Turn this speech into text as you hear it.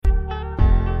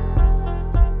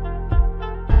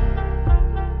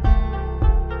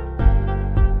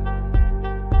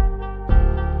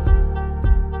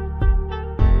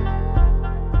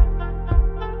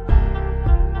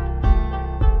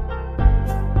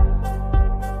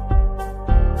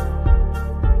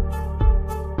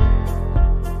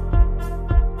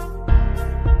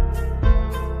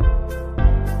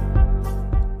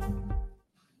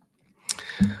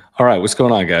All right, what's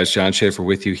going on, guys? John Schaefer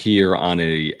with you here on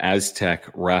a Aztec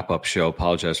wrap-up show.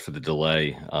 Apologize for the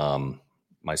delay.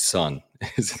 My son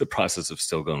is in the process of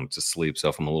still going to sleep, so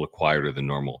if I'm a little quieter than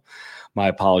normal, my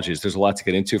apologies. There's a lot to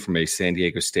get into from a San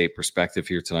Diego State perspective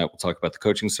here tonight. We'll talk about the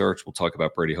coaching search. We'll talk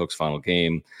about Brady Hoke's final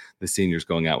game, the seniors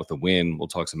going out with a win. We'll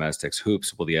talk some Aztecs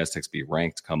hoops. Will the Aztecs be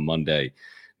ranked come Monday?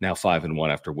 Now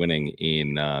 5-1 after winning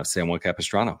in San Juan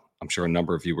Capistrano. I'm sure a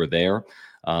number of you were there.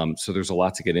 So there's a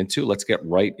lot to get into. Let's get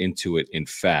right into it, in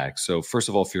fact. So first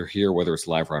of all, if you're here, whether it's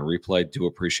live or on replay, do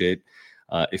appreciate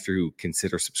if you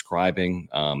consider subscribing.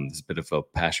 It's a bit of a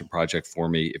passion project for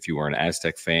me. If you are an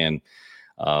Aztec fan,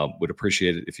 would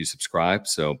appreciate it if you subscribe.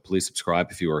 So please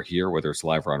subscribe if you are here, whether it's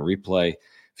live or on replay.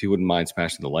 If you wouldn't mind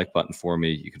smashing the like button for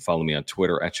me, you can follow me on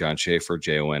Twitter at John Schaefer,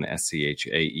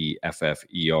 JONSCHAEFFER.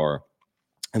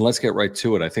 And let's get right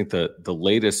to it. I think the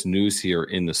latest news here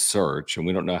in the search, and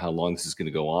we don't know how long this is going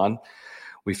to go on.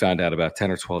 We found out about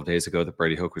 10 or 12 days ago that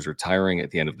Brady Hoke was retiring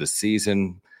at the end of the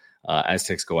season.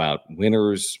 Aztecs go out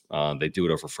winners. They do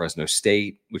it over Fresno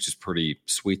State, which is pretty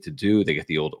sweet to do. They get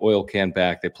the old oil can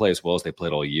back. They play as well as they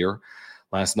played all year.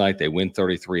 Last night, they win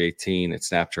 33-18 at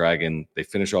Snapdragon. They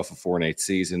finish off a 4-8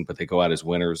 season, but they go out as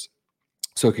winners.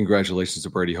 So congratulations to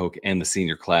Brady Hoke and the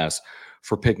senior class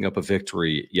for picking up a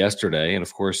victory yesterday. And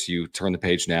of course, you turn the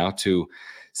page now to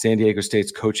San Diego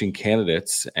State's coaching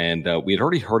candidates. And we had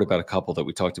already heard about a couple that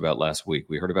we talked about last week.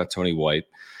 We heard about Tony White,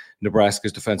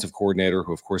 Nebraska's defensive coordinator,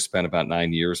 who of course spent about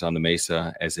 9 years on the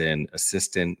Mesa as an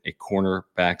assistant, a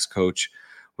cornerbacks coach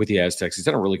with the Aztecs. He's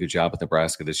done a really good job with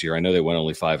Nebraska this year. I know they went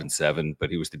only 5-7,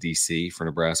 but he was the DC for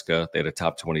Nebraska. They had a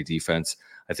top 20 defense,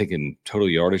 I think, in total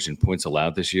yardage and points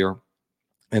allowed this year.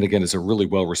 And again, is a really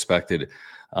well-respected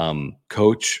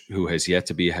coach who has yet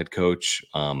to be a head coach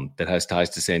that has ties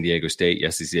to San Diego State.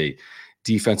 Yes, he's a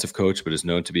defensive coach, but is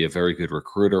known to be a very good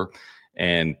recruiter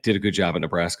and did a good job at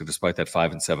Nebraska despite that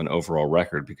 5-7 overall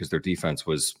record because their defense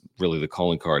was really the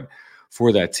calling card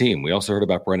for that team. We also heard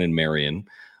about Brennan Marion,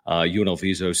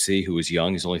 UNLV's OC, who is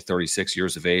young. He's only 36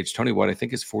 years of age. Tony White, I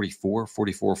think, is 44,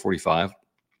 45.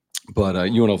 But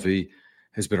UNLV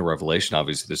has been a revelation,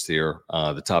 obviously, this year.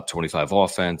 The top 25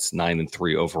 offense,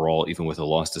 9-3 overall, even with a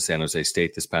loss to San Jose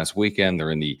State this past weekend.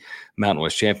 They're in the Mountain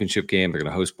West Championship game. They're going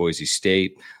to host Boise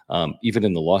State. Even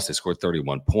in the loss, they scored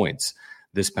 31 points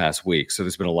this past week. So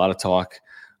there's been a lot of talk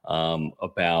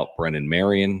about Brennan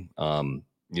Marion,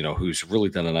 who's really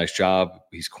done a nice job.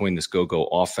 He's coined this go-go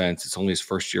offense. It's only his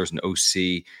first year as an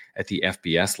OC at the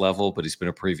FBS level, but he's been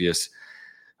a previous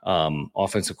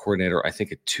offensive coordinator, I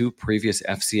think, at 2 previous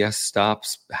FCS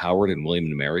stops, Howard and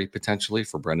William & Mary, potentially,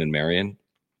 for Brennan Marion,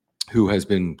 who has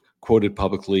been quoted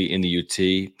publicly in the UT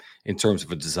in terms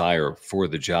of a desire for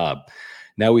the job.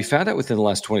 Now, we found out within the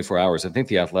last 24 hours, I think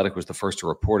The Athletic was the first to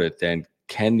report it, then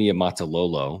Ken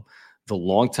Niumatalolo, the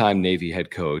longtime Navy head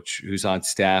coach, who's on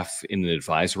staff in an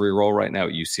advisory role right now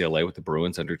at UCLA with the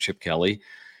Bruins under Chip Kelly,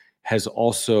 has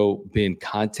also been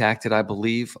contacted, I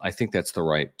believe. I think that's the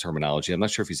right terminology. I'm not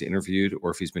sure if he's interviewed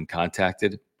or if he's been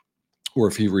contacted or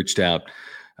if he reached out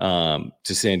to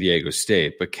San Diego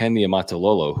State. But Ken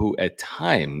Niumatalolo, who at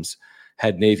times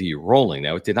had Navy rolling.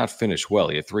 Now, it did not finish well.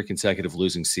 He had 3 consecutive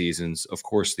losing seasons. Of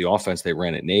course, the offense they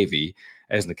ran at Navy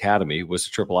as an academy was a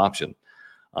triple option.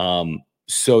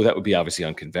 So that would be obviously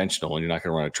unconventional, and you're not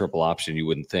going to run a triple option, you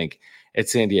wouldn't think, at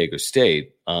San Diego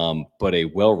State, but a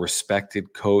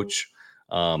well-respected coach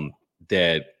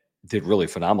that did really a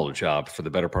phenomenal job for the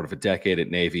better part of a decade at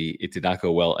Navy. It did not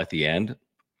go well at the end,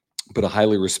 but a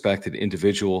highly respected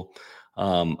individual,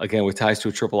 again, with ties to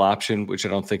a triple option, which I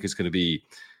don't think is going to be,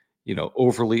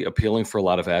 overly appealing for a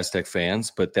lot of Aztec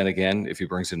fans. But then again, if he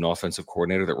brings in an offensive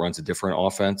coordinator that runs a different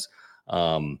offense,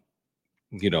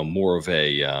 more of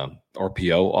a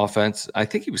RPO offense. I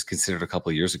think he was considered a couple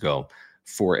of years ago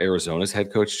for Arizona's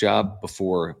head coach job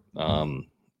before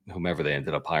whomever they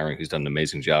ended up hiring, who's done an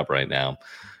amazing job right now,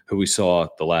 who we saw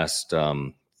the last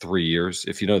 3 years.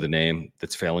 If you know the name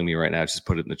that's failing me right now, just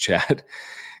put it in the chat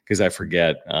because I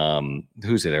forget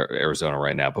who's at Arizona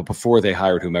right now. But before they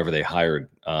hired whomever they hired,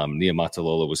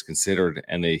 Niumatalolo was considered,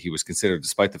 and he was considered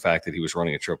despite the fact that he was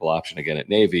running a triple option again at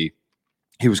Navy.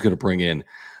 He was going to bring in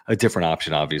a different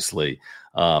option, obviously,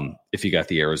 if he got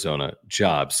the Arizona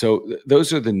job. So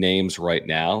those are the names right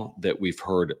now that we've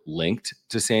heard linked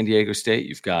to San Diego State.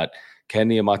 You've got Ken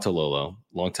Niumatalolo,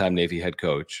 longtime Navy head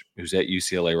coach, who's at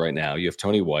UCLA right now. You have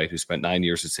Tony White, who spent 9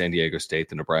 years at San Diego State,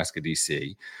 the Nebraska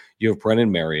DC. You have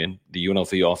Brennan Marion, the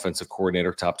UNLV offensive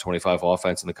coordinator, top 25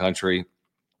 offense in the country,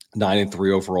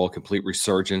 9-3 overall, complete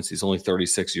resurgence. He's only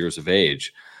 36 years of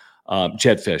age.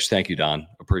 Jed Fish, thank you, Don.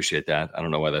 Appreciate that. I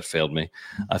don't know why that failed me.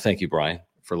 Thank you, Brian,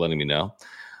 for letting me know.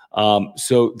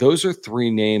 So those are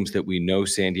three names that we know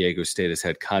San Diego State has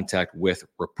had contact with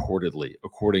reportedly,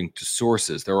 according to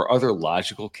sources. There are other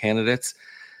logical candidates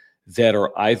that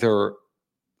are either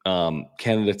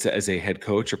candidates as a head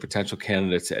coach or potential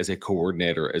candidates as a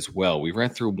coordinator as well. We ran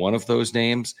through one of those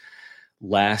names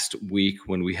last week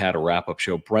when we had a wrap-up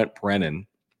show. Brent Brennan,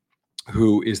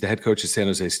 who is the head coach of San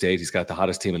Jose State. He's got the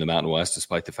hottest team in the Mountain West,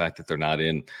 despite the fact that they're not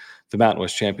in the Mountain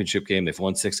West Championship game. They've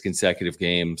won 6 consecutive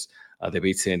games. They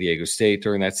beat San Diego State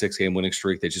during that 6-game winning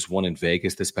streak. They just won in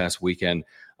Vegas this past weekend.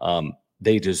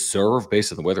 They deserve,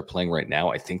 based on the way they're playing right now,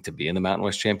 I think, to be in the Mountain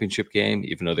West Championship game,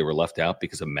 even though they were left out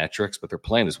because of metrics, but they're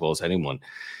playing as well as anyone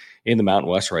in the Mountain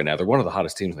West right now. They're one of the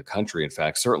hottest teams in the country, in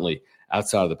fact, certainly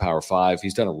outside of the Power Five.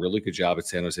 He's done a really good job at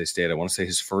San Jose State. I want to say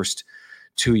his first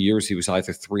 2 years, he was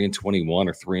either 3-21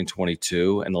 or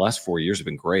 3-22, and the last 4 years have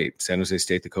been great. San Jose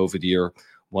State, the COVID year,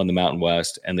 won the Mountain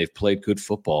West, and they've played good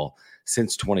football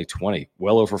since 2020.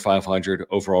 Well over 500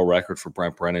 overall record for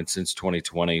Brent Brennan since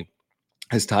 2020.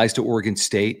 Has ties to Oregon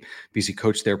State because he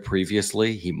coached there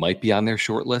previously. He might be on their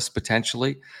short list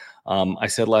potentially. I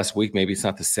said last week, maybe it's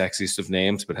not the sexiest of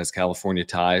names, but has California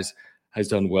ties, has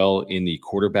done well in the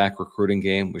quarterback recruiting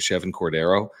game with Chevin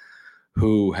Cordero,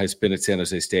 who has been at San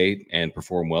Jose State and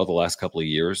performed well the last couple of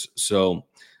years. So,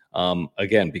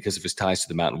 again, because of his ties to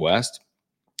the Mountain West,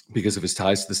 because of his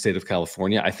ties to the state of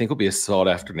California, I think will be a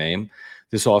sought-after name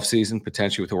this offseason,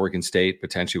 potentially with Oregon State,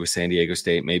 potentially with San Diego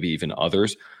State, maybe even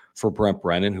others, for Brent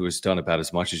Brennan, who has done about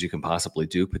as much as you can possibly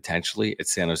do potentially at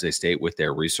San Jose State with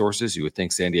their resources. You would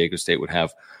think San Diego State would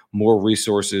have more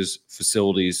resources,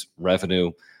 facilities,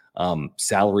 revenue,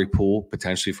 salary pool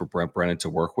potentially for Brent Brennan to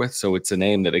work with. So it's a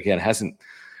name that, again, hasn't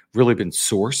really been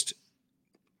sourced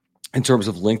in terms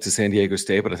of link to San Diego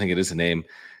State, but I think it is a name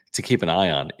to keep an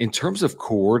eye on. In terms of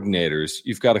coordinators,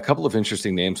 you've got a couple of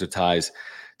interesting names with ties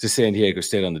to San Diego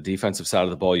State on the defensive side of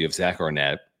the ball. You have Zach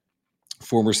Arnett,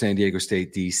 former San Diego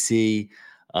State DC,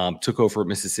 took over at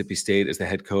Mississippi State as the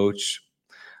head coach,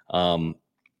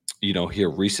 here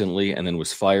recently, and then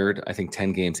was fired, I think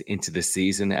 10 games into the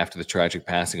season after the tragic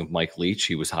passing of Mike Leach.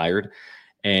 He was hired,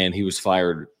 and he was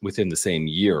fired within the same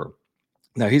year.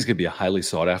 Now, he's going to be a highly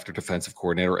sought-after defensive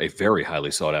coordinator, a very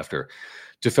highly sought-after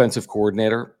defensive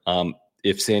coordinator.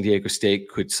 If San Diego State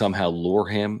could somehow lure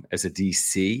him as a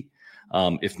DC,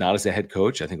 if not as a head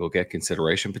coach, I think he'll get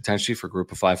consideration potentially for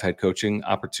Group of 5 head coaching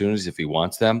opportunities if he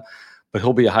wants them. But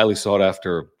he'll be a highly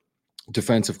sought-after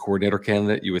defensive coordinator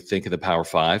candidate, you would think, of the Power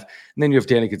 5. And then you have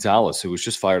Danny Gonzalez, who was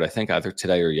just fired, I think, either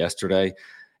today or yesterday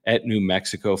at New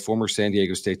Mexico, former San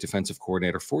Diego State defensive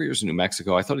coordinator, 4 years in New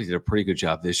Mexico. I thought he did a pretty good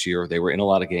job this year. They were in a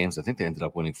lot of games. I think they ended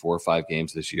up winning 4 or 5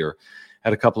 games this year.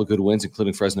 Had a couple of good wins,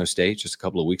 including Fresno State just a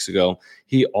couple of weeks ago.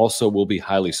 He also will be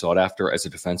highly sought after as a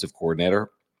defensive coordinator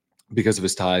because of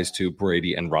his ties to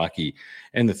Brady and Rocky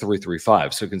and the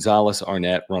 3-3-5. So Gonzalez,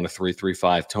 Arnett run a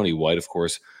 3-3-5. Tony White, of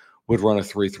course, would run a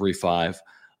 3-3-5.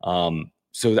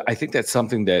 So I think that's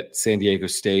something that San Diego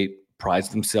State prides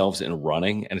themselves in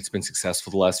running, and it's been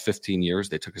successful the last 15 years.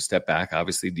 They took a step back,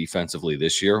 obviously, defensively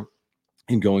this year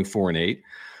in going 4-8.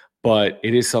 But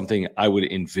it is something I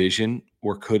would envision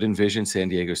or could envision San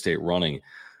Diego State running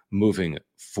moving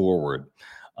forward.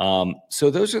 So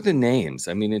those are the names.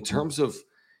 I mean, in terms of,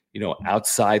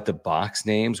 outside the box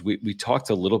names, we talked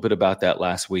a little bit about that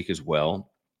last week as well.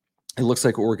 It looks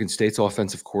like Oregon State's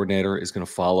offensive coordinator is going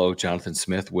to follow Jonathan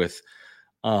Smith with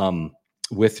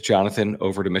Jonathan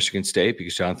over to Michigan State,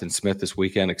 because Jonathan Smith this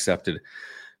weekend accepted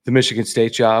the Michigan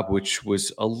State job, which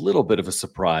was a little bit of a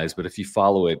surprise. But if you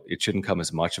follow it, it shouldn't come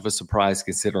as much of a surprise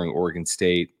considering Oregon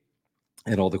State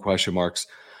and all the question marks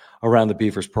around the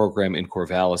Beavers program in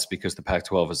Corvallis, because the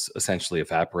Pac-12 has essentially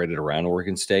evaporated around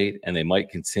Oregon State, and they might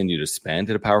continue to spend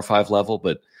at a Power 5 level.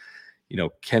 But,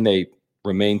 can they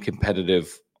remain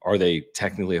competitive? Are they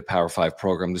technically a Power 5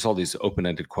 program? There's all these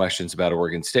open-ended questions about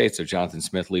Oregon State. So Jonathan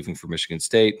Smith leaving for Michigan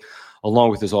State,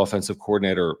 along with his offensive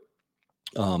coordinator,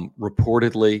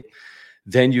 reportedly.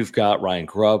 Then you've got Ryan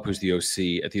Grubb, who's the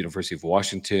OC at the University of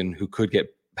Washington, who could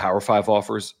get Power 5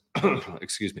 offers,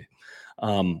 excuse me,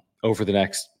 over the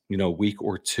next week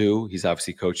or two. He's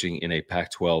obviously coaching in a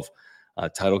Pac-12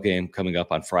 title game coming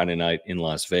up on Friday night in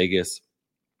Las Vegas.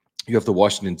 You have the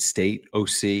Washington State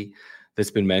OC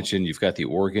that's been mentioned. You've got the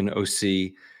Oregon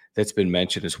OC that's been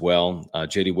mentioned as well.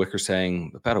 J.D. Wicker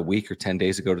saying about a week or 10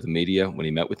 days ago to the media, when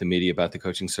he met with the media about the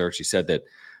coaching search, he said that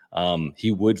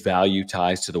he would value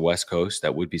ties to the West Coast.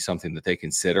 That would be something that they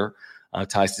consider.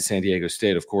 Ties to San Diego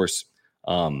State, of course,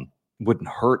 wouldn't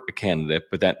hurt a candidate,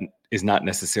 but that is not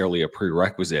necessarily a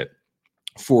prerequisite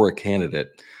for a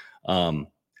candidate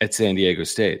at San Diego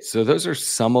State. So those are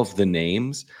some of the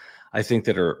names I think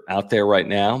that are out there right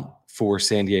now for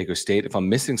San Diego State. If I'm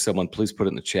missing someone, please put it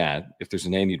in the chat. If there's a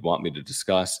name you'd want me to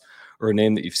discuss or a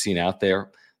name that you've seen out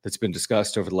there that's been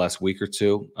discussed over the last week or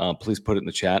two, please put it in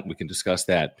the chat and we can discuss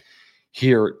that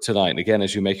here tonight. And again,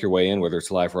 as you make your way in, whether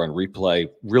it's live or on replay,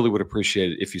 really would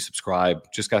appreciate it if you subscribe.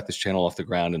 Just got this channel off the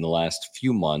ground in the last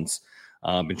few months.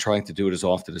 Been trying to do it as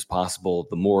often as possible.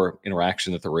 The more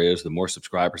interaction that there is, the more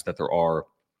subscribers that there are,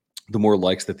 the more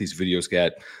likes that these videos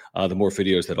get, the more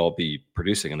videos that I'll be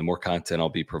producing and the more content I'll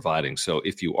be providing. So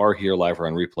if you are here live or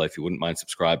on replay, if you wouldn't mind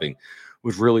subscribing,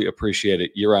 would really appreciate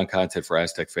it. Year-round content for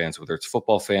Aztec fans, whether it's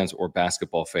football fans or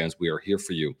basketball fans, we are here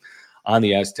for you on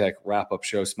the Aztec wrap-up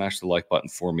show. Smash the like button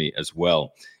for me as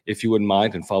well, if you wouldn't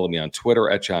mind, and follow me on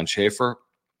Twitter at John Schaefer.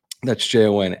 That's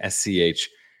JONSCHAEFFER.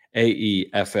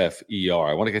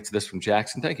 I want to get to this from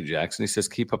Jackson. Thank you, Jackson. He says,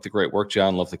 keep up the great work,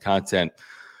 John. Love the content.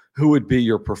 Who would be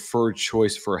your preferred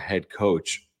choice for a head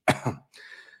coach?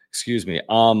 Excuse me.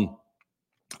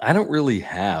 I don't really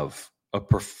have a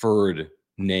preferred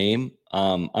name.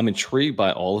 I'm intrigued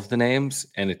by all of the names,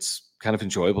 and it's kind of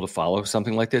enjoyable to follow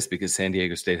something like this because San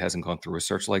Diego State hasn't gone through a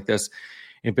search like this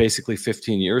in basically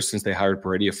 15 years since they hired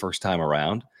Brady a first time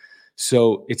around.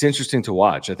 So it's interesting to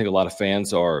watch. I think a lot of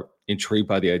fans are intrigued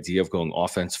by the idea of going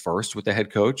offense first with the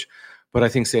head coach, but I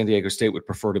think San Diego State would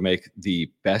prefer to make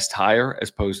the best hire as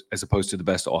opposed to the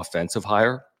best offensive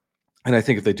hire. And I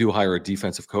think if they do hire a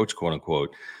defensive coach, quote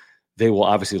unquote, they will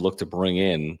obviously look to bring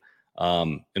in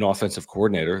an offensive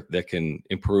coordinator that can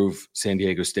improve San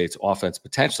Diego State's offense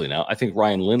potentially. Now, I think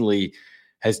Ryan Lindley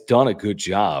has done a good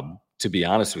job, to be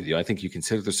honest with you. I think you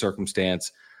consider the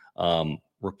circumstance,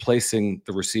 replacing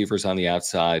the receivers on the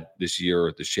outside this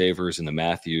year, the Shavers and the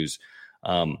Matthews.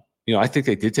 I think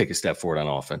they did take a step forward on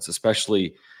offense,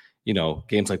 especially,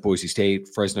 games like Boise State,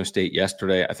 Fresno State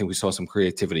yesterday. I think we saw some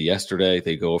creativity yesterday.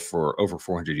 They go for over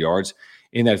 400 yards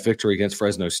in that victory against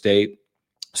Fresno State.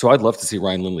 So I'd love to see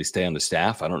Ryan Lindley stay on the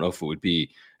staff. I don't know if it would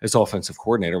be as offensive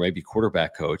coordinator, maybe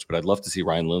quarterback coach, but I'd love to see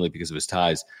Ryan Lindley, because of his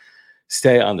ties,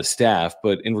 stay on the staff.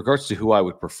 But in regards to who I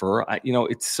would prefer,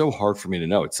 it's so hard for me to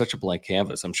know. It's such a blank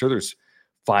canvas. I'm sure there's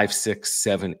 5, 6,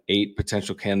 7, 8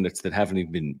 potential candidates that haven't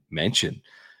even been mentioned,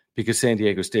 because San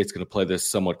Diego State's going to play this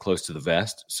somewhat close to the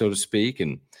vest, so to speak.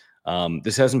 And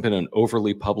this hasn't been an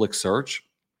overly public search.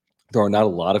 There are not a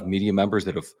lot of media members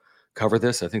that have covered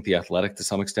this. I think The Athletic to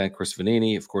some extent, Chris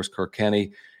Vanini, of course, Kirk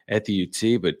Kenney at the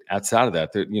UT. But outside of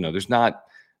that, there's not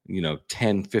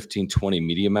 10, 15, 20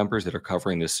 media members that are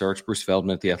covering this search. Bruce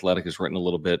Feldman at The Athletic has written a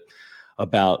little bit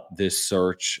about this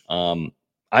search.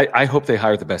 I hope they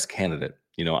hire the best candidate.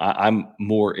 I'm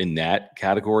more in that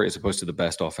category as opposed to the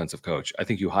best offensive coach. I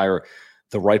think you hire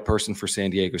the right person for San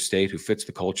Diego State who fits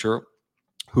the culture,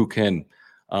 who can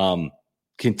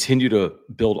continue to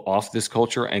build off this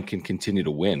culture and can continue to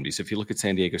win. Because if you look at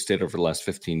San Diego State over the last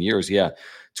 15 years,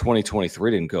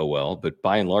 2023 didn't go well, but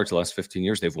by and large, the last 15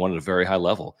 years, they've won at a very high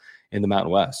level in the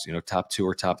Mountain West. Top 2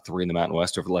 or top 3 in the Mountain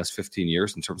West over the last 15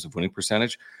 years in terms of winning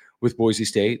percentage with Boise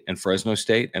State and Fresno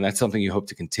State. And that's something you hope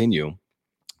to continue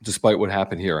despite what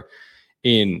happened here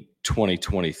in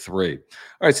 2023. All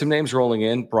right, some names rolling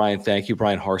in. Brian, thank you.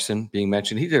 Brian Harsin being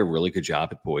mentioned. He did a really good job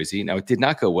at Boise. Now, it did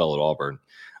not go well at Auburn.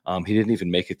 He didn't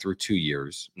even make it through 2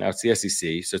 years. Now, it's the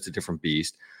SEC, so it's a different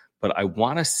beast. But I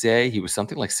want to say he was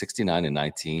something like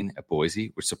 69-19 at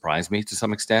Boise, which surprised me to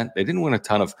some extent. They didn't win a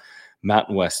ton of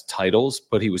Mountain West titles,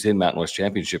 but he was in Mountain West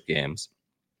championship games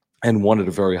and won at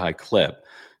a very high clip.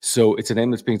 So it's a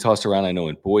name that's being tossed around, I know,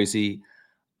 in Boise.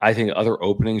 I think other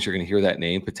openings, you're going to hear that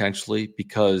name potentially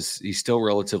because he's still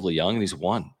relatively young and he's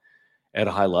won at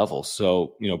a high level.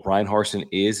 So, Brian Harsin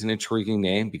is an intriguing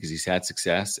name because he's had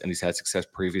success and he's had success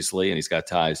previously and he's got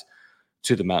ties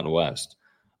to the Mountain West.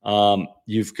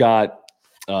 You've got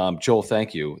Joel,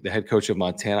 thank you, the head coach of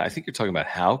Montana. I think you're talking about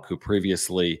Houck, who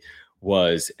previously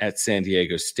was at San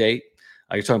Diego State.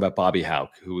 You're talking about Bobby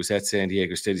Houck, who was at San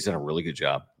Diego State. He's done a really good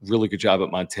job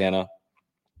at Montana.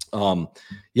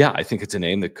 I think it's a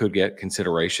name that could get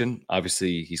consideration.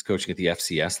 Obviously, he's coaching at the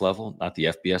FCS level, not the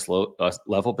FBS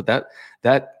level, but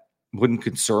that wouldn't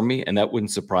concern me, and that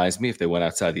wouldn't surprise me if they went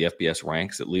outside the FBS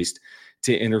ranks, at least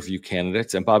to interview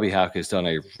candidates. And Bobby Houck has done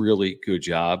a really good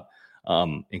job,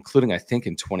 including, I think,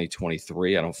 in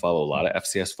 2023. I don't follow a lot of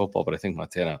FCS football, but I think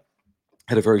Montana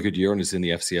had a very good year and is in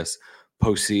the FCS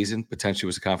postseason, potentially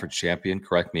was a conference champion.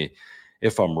 Correct me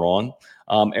if I'm wrong.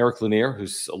 Eric Lanier,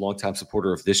 who's a longtime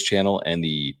supporter of this channel and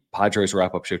the Padres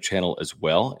Wrap-Up Show channel as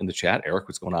well, in the chat. Eric,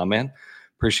 what's going on, man?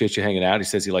 Appreciate you hanging out. He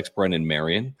says he likes Brendan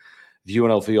Marion, the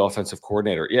UNLV offensive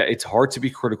coordinator. Yeah, it's hard to be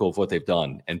critical of what they've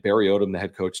done. And Barry Odom, the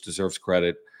head coach, deserves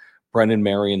credit. Brendan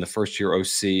Marion, the first-year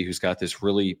OC, who's got this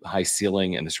really high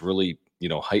ceiling and this really,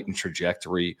 heightened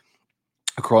trajectory.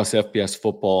 across FBS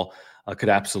football. Could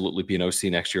absolutely be an OC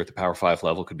next year at the Power 5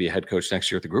 level, could be a head coach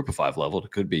next year at the Group of 5 level.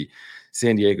 It could be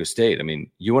San Diego State. I mean,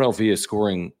 UNLV is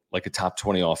scoring like a top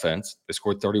 20 offense. They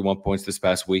scored 31 points this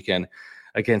past weekend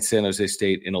against San Jose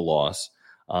State in a loss.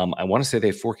 I want to say they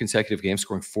had 4 consecutive games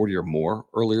scoring 40 or more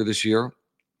earlier this year.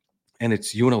 And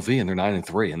it's UNLV, and they're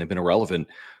 9-3, and they've been irrelevant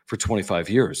for 25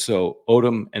 years. So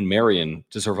Odom and Marion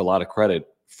deserve a lot of credit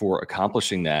for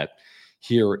accomplishing that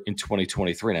here in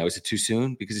 2023. Now, is it too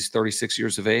soon because he's 36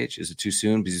 years of age? Is it too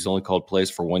soon because he's only called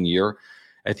plays for 1 year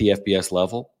at the FBS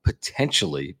level?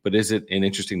 Potentially, but is it an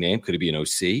interesting name? Could it be an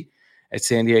OC at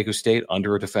San Diego State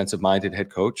under a defensive-minded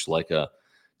head coach like a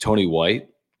Tony White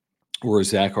or a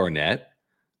Zach Arnett,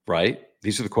 right?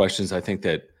 These are the questions I think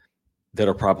that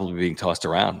are probably being tossed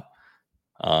around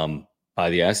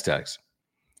by the Aztecs.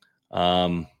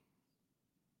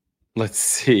 Let's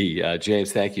see.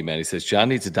 James, thank you, man. He says, John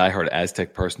needs a diehard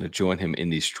Aztec person to join him in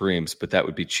these streams, but that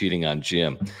would be cheating on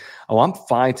Jim. Oh, I'm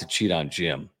fine to cheat on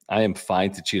Jim. I am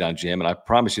fine to cheat on Jim, and I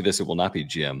promise you this, it will not be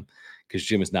Jim, because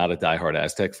Jim is not a diehard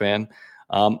Aztec fan.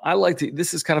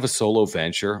 This is kind of a solo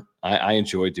venture. I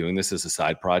enjoy doing this as a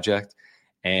side project,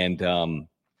 and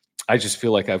I just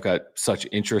feel like I've got such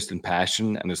interest and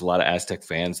passion, and there's a lot of Aztec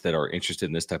fans that are interested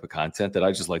in this type of content that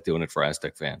I just like doing it for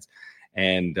Aztec fans.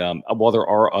 And while there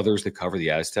are others that cover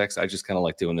the Aztecs, I just kind of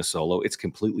like doing this solo. It's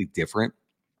completely different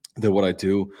than what I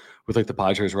do with like the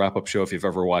Padres wrap-up show, if you've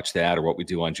ever watched that, or what we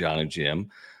do on John and Jim.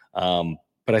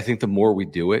 But I think the more we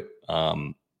do it,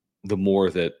 the more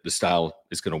that the style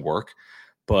is going to work.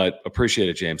 But appreciate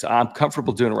it, James. I'm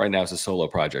comfortable doing it right now as a solo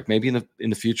project. Maybe in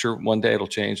the future, one day it'll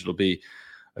change. It'll be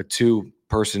a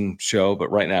 2-person show, but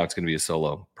right now it's going to be a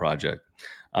solo project.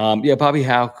 Bobby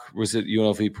Houck was at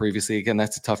UNLV previously. Again,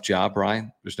 that's a tough job,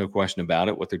 Brian. There's no question about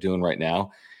it. What they're doing right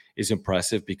now is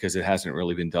impressive because it hasn't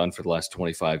really been done for the last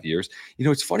 25 years. You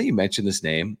know, it's funny you mentioned this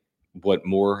name. What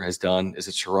Moore has done, is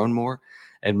it Sharon Moore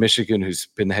at Michigan, who's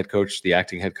been the head coach, the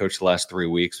acting head coach the last 3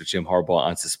 weeks with Jim Harbaugh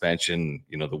on suspension.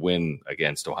 You know, the win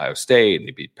against Ohio State, and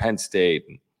he beat Penn State,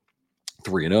 and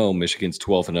 3-0. Michigan's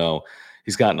 12-0.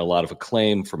 He's gotten a lot of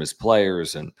acclaim from his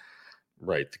players and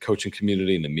the coaching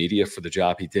community and the media for the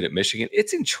job he did at Michigan.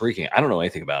 It's intriguing. I don't know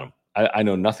anything about him. I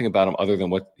know nothing about him other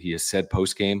than what he has said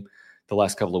post-game the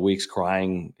last couple of weeks,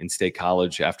 crying in State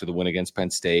College after the win against Penn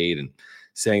State and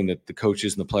saying that the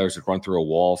coaches and the players had run through a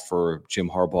wall for Jim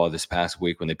Harbaugh this past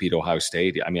week when they beat Ohio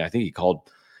State. I mean, I think he called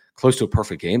close to a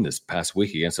perfect game this past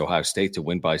week against Ohio State to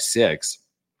win by 6.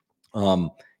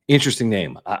 Interesting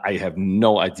name. I have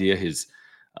no idea his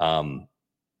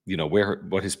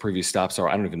what his previous stops are.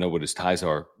 I don't even know what his ties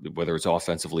are, whether it's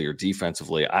offensively or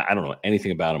defensively. I don't know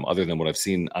anything about him other than what I've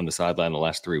seen on the sideline the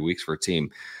last 3 weeks for a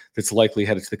team that's likely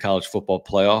headed to the college football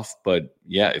playoff. But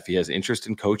yeah, if he has interest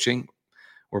in coaching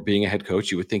or being a head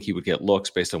coach, you would think he would get looks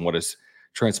based on what has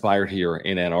transpired here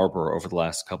in Ann Arbor over the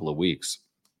last couple of weeks.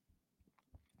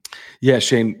 Yeah,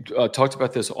 Shane talked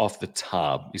about this off the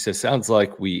top. He says, sounds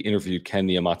like we interviewed Ken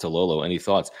Niumatalolo. Any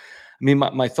thoughts? I mean,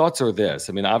 my thoughts are this.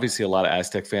 I mean, obviously, a lot of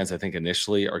Aztec fans, I think,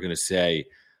 initially are going to say,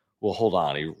 well, hold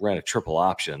on. He ran a triple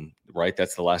option, right?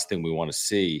 That's the last thing we want to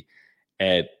see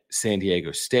at San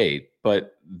Diego State.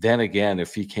 But then again,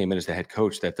 if he came in as the head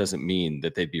coach, that doesn't mean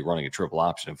that they'd be running a triple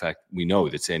option. In fact, we know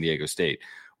that San Diego State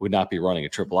would not be running a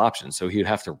triple option. So he'd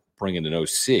have to bring in an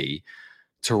OC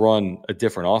to run a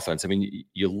different offense. I mean,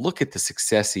 you look at the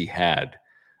success he had,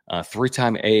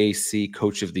 3-time AAC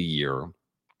Coach of the Year.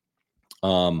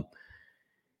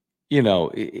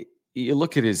 You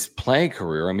look at his playing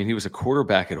career. I mean, he was a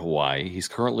quarterback at Hawaii. He's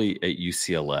currently at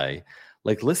UCLA.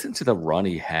 Like, listen to the run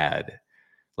he had.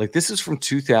 Like, this is from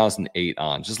 2008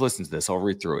 on. Just listen to this. I'll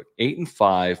read through it.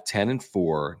 8-5,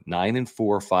 10-4, 9-4,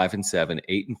 5-7,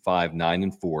 8-5,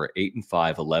 9-4,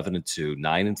 8-5, 11-2,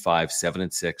 9-5,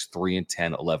 7-6,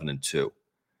 3-10, 11-2.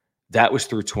 That was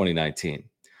through 2019.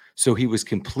 So he was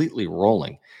completely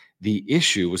rolling. The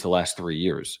issue was the last 3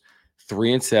 years.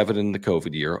 3-7 in the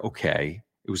COVID year. Okay.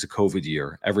 It was a COVID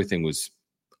year. Everything was,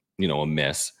 a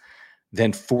miss.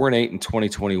 Then 4-8 in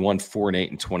 2021,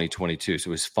 4-8 in 2022.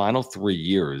 So his final 3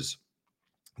 years,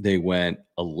 they went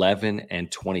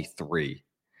 11-23.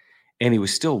 And he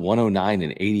was still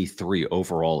 109-83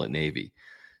 overall at Navy.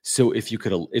 So if you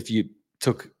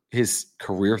took his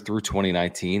career through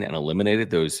 2019 and eliminated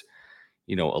those,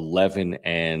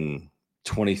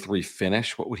 11-23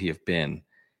 finish, what would he have been?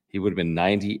 He would have been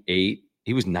 98.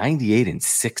 He was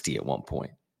 98-60 at one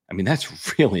point. I mean,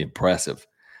 that's really impressive,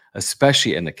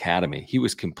 especially in the academy. He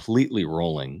was completely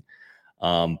rolling.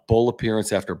 Bowl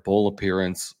appearance after bowl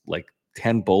appearance, like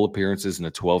 10 bowl appearances in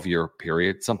a 12-year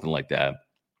period, something like that.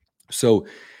 So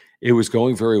It was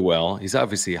going very well. He's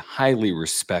obviously a highly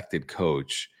respected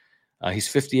coach. He's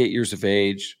 58 years of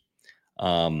age.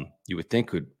 You would think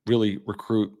could really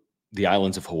recruit the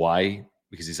islands of Hawaii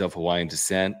because he's of Hawaiian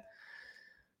descent.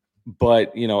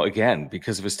 But, again,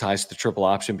 because of his ties to the triple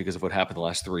option, because of what happened the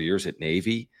last 3 years at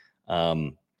Navy,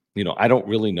 I don't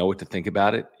really know what to think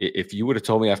about it. If you would have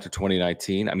told me after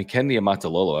 2019, I mean, Ken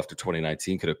Niumatalolo after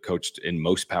 2019 could have coached in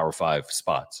most Power 5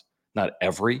 spots. Not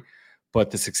every,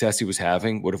 but the success he was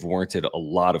having would have warranted a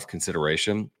lot of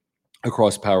consideration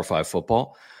across Power 5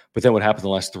 football. But then what happened the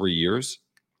last 3 years,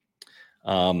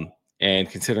 and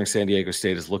considering San Diego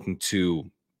State is looking to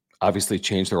obviously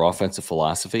change their offensive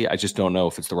philosophy, I just don't know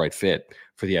if it's the right fit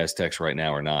for the Aztecs right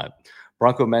now or not.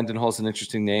 Bronco Mendenhall is an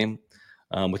interesting name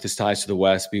with his ties to the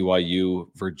West, BYU,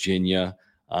 Virginia.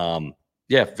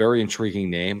 Very intriguing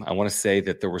name. I want to say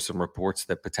that there were some reports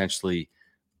that potentially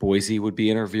Boise would be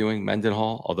interviewing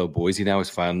Mendenhall, although Boise now has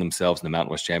found themselves in the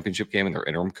Mountain West Championship game, and their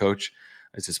interim coach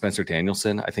is Spencer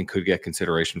Danielson, I think could get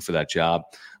consideration for that job.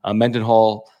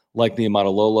 Mendenhall, like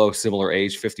Niumatalolo, similar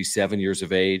age, 57 years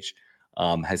of age,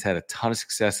 has had a ton of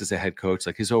success as a head coach.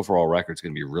 Like his overall record is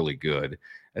going to be really good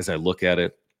as I look at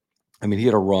it. I mean, he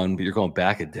had a run, but you're going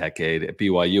back a decade at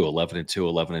BYU, 11-2,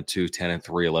 11-2, 10-3,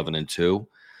 11-2.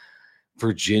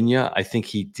 Virginia, I think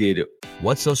he did.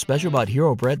 What's so special about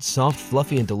Hero Bread's soft,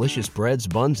 fluffy, and delicious breads,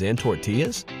 buns, and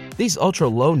tortillas? These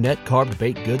ultra-low net-carb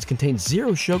baked goods contain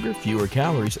zero sugar, fewer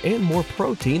calories, and more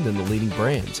protein than the leading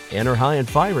brands, and are high in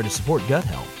fiber to support gut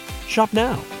health. Shop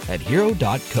now at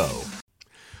hero.co.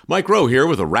 Mike Rowe here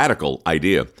with a radical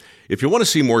idea. If you want to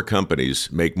see more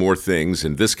companies make more things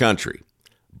in this country,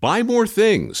 buy more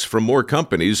things from more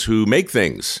companies who make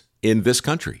things in this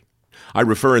country. I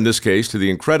refer in this case to the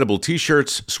incredible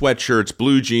T-shirts, sweatshirts,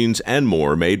 blue jeans, and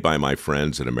more made by my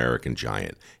friends at American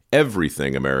Giant.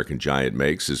 Everything American Giant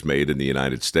makes is made in the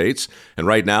United States. And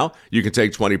right now, you can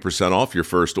take 20% off your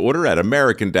first order at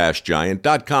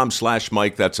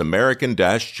american-giant.com/Mike. That's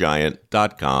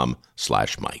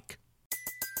american-giant.com/Mike.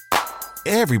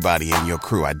 Everybody in your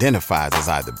crew identifies as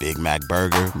either Big Mac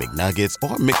Burger, McNuggets,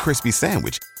 or McCrispy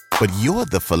Sandwich. But you're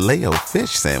the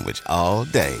Filet-O-Fish Sandwich all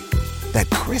day. That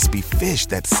crispy fish,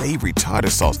 that savory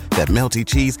tartar sauce, that melty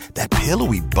cheese, that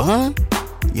pillowy bun.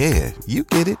 Yeah, you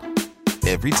get it.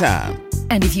 Every time.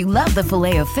 And if you love the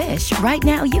Filet-O-Fish, right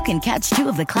now you can catch two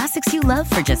of the classics you love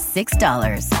for just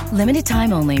 $6. Limited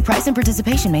time only. Price and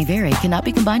participation may vary. Cannot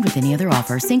be combined with any other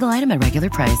offer. Single item at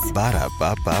regular price.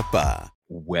 Ba-da-ba-ba-ba.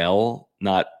 Well,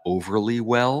 not overly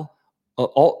well.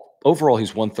 Overall,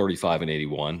 he's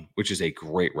 135-81, which is a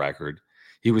great record.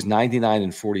 He was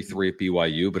 99-43 at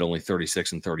BYU, but only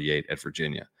 36-38 at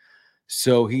Virginia.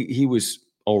 So he was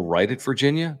all right at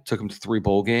Virginia. Took him to 3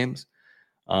 bowl games.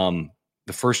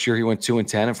 The first year he went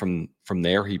 2-10, and from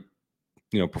there he,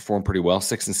 performed pretty well.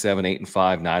 6-7,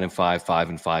 8-5, 9-5,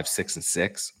 5-5,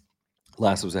 6-6.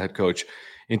 Last was a head coach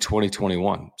in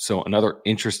 2021. So another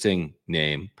interesting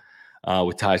name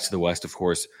with ties to the West, of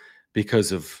course,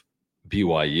 because of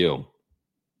BYU.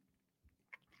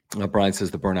 Brian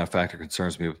says the burnout factor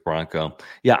concerns me with Bronco.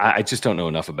 Yeah, I just don't know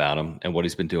enough about him and what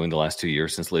he's been doing the last 2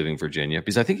 years since leaving Virginia,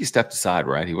 because I think he stepped aside,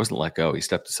 right? He wasn't let go. He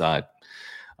stepped aside.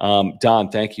 Don,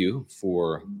 thank you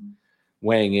for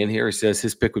weighing in here. He says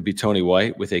his pick would be Tony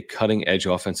White with a cutting-edge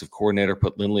offensive coordinator,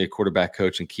 put Lindley a quarterback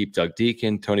coach, and keep Doug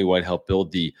Deacon. Tony White helped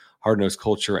build the hard-nosed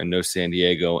culture and no San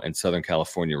Diego and Southern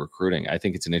California recruiting. I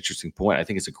think it's an interesting point. I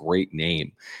think it's a great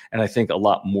name. And I think a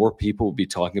lot more people would be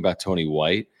talking about Tony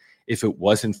White if it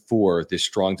wasn't for this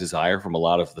strong desire from a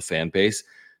lot of the fan base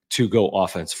to go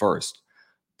offense first.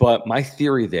 But my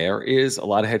theory there is a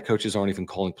lot of head coaches aren't even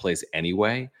calling plays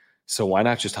anyway. So why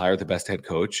not just hire the best head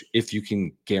coach if you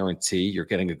can guarantee you're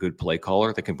getting a good play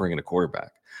caller that can bring in a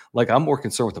quarterback? Like, I'm more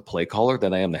concerned with the play caller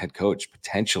than I am the head coach,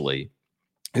 potentially,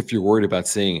 if you're worried about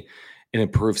seeing an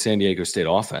improved San Diego State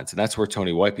offense. And that's where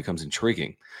Tony White becomes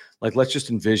intriguing. Like, let's just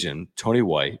envision Tony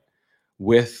White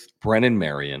with Brennan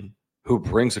Marion, who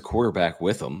brings a quarterback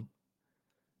with him.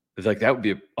 Like, that would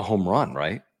be a home run,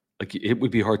 right? Like, it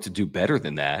would be hard to do better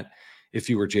than that if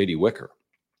you were J.D. Wicker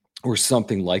or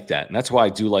something like that. And that's why I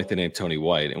do like the name Tony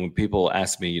White. And when people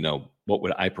ask me, what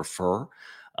would I prefer?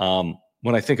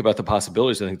 When I think about the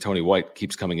possibilities, I think Tony White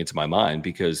keeps coming into my mind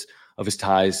because of his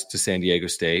ties to San Diego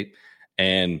State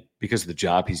and because of the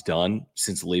job he's done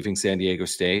since leaving San Diego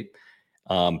State,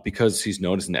 because he's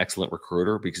known as an excellent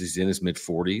recruiter, because he's in his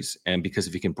mid-40s, and because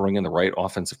if he can bring in the right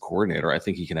offensive coordinator, I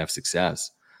think he can have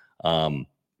success.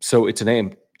 So it's a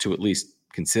name to at least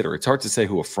consider. It's hard to say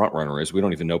who a front runner is. We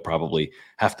don't even know probably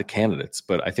half the candidates,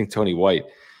 but I think Tony White,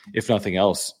 if nothing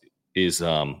else, is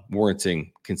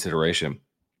warranting consideration.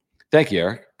 Thank you,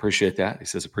 Eric. Appreciate that. He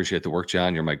says, appreciate the work,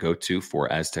 John. You're my go-to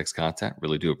for Aztecs content.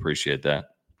 Really do appreciate that.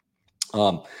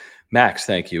 Max,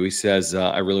 thank you. He says,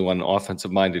 I really want an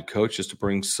offensive-minded coach just to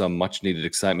bring some much-needed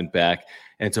excitement back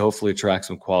and to hopefully attract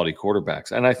some quality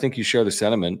quarterbacks. And I think you share the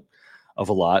sentiment of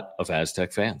a lot of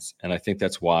Aztec fans. And I think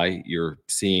that's why you're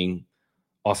seeing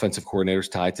offensive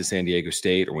coordinators tied to San Diego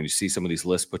State, or when you see some of these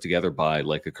lists put together by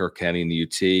like a Kirk Kenney in the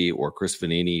UT or Chris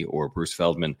Vanini or Bruce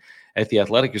Feldman at the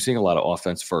Athletic, you're seeing a lot of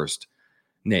offense-first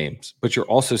names. But you're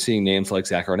also seeing names like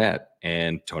Zach Arnett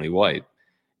and Tony White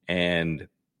and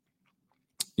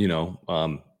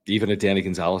even a Danny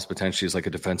Gonzalez potentially is like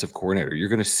a defensive coordinator. You're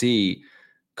going to see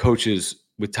coaches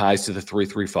with ties to the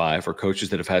 3-3-5 or coaches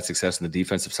that have had success in the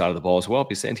defensive side of the ball as well,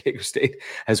 because San Diego State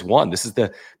has won. This is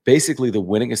basically the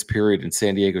winningest period in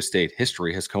San Diego State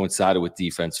history has coincided with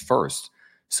defense first.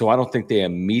 So I don't think they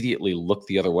immediately look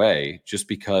the other way just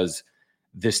because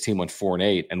this team went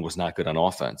 4-8 and was not good on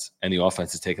offense. And the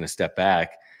offense has taken a step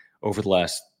back over the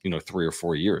last 3 or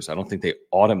 4 years. I don't think they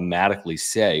automatically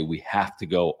say we have to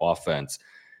go offense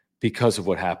because of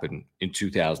what happened in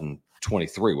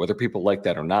 2023. Whether people like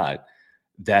that or not,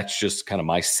 that's just kind of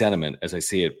my sentiment as I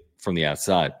see it from the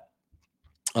outside.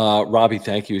 Robbie,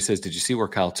 thank you. He says, did you see where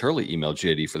Kyle Turley emailed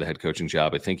JD for the head coaching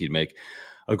job? I think he'd make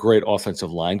a great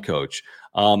offensive line coach.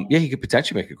 Yeah, he could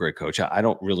potentially make a great coach. I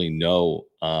don't really know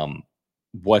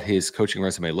what his coaching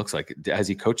resume looks like. Has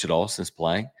he coached at all since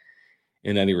playing?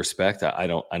 In any respect, I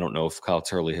don't know if Kyle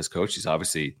Turley has coached. He's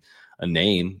obviously a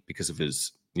name because of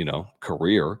his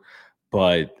career,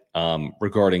 but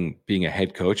regarding being a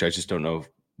head coach, I just don't know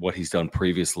what he's done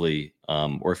previously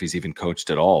or if he's even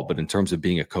coached at all. But in terms of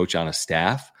being a coach on a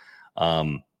staff,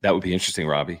 that would be interesting,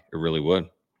 Robbie. It really would.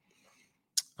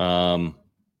 Yeah,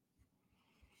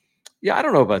 I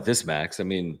don't know about this, Max. I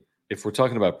mean, if we're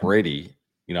talking about Brady,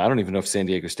 I don't even know if San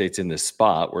Diego State's in this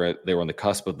spot where they were on the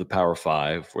cusp of the Power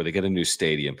Five, where they get a new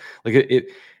stadium. Like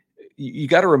you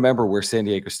got to remember where San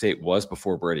Diego State was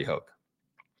before Brady Hook.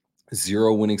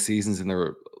 0 winning seasons in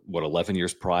their 11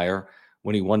 years prior.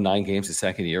 When he won 9 games the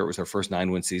second year, it was their first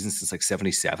 9-win season since like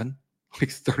 77, like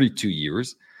 32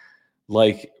 years.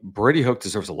 Like Brady Hook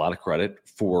deserves a lot of credit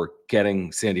for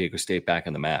getting San Diego State back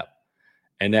on the map.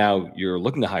 And now you're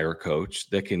looking to hire a coach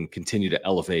that can continue to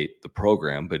elevate the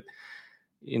program, but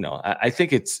I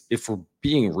think if we're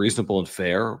being reasonable and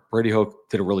fair, Brady Hoke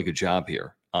did a really good job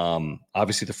here.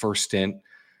 Obviously, the first stint,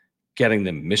 getting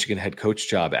the Michigan head coach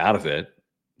job out of it.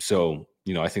 So,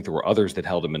 I think there were others that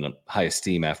held him in high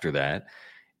esteem after that.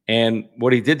 And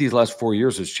what he did these last 4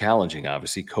 years was challenging,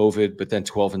 obviously, COVID, but then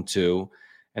 12-2,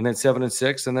 and then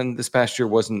 7-6. And then this past year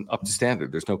wasn't up to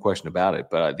standard. There's no question about it.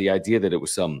 But the idea that it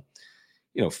was some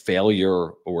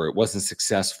failure or it wasn't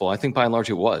successful, I think by and large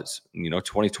it was.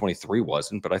 2023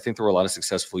 wasn't, but I think there were a lot of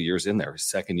successful years in there. His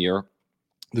second year,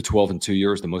 the 12-2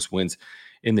 years, the most wins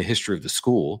in the history of the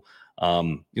school.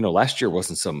 Last year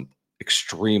wasn't some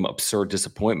extreme, absurd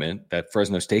disappointment. That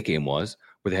Fresno State game was,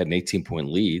 where they had an 18-point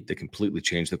lead that completely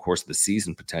changed the course of the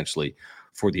season potentially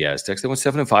for the Aztecs. They went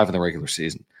 7-5 in the regular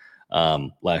season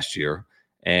last year.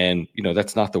 And,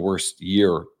 that's not the worst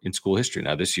year in school history.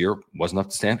 Now, this year wasn't up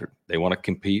to standard. They want to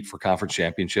compete for conference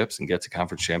championships and get to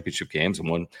conference championship games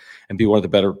and be one of the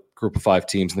better group of 5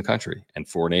 teams in the country. And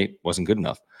 4-8 wasn't good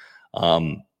enough.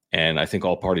 And I think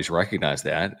all parties recognize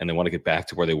that, and they want to get back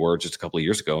to where they were just a couple of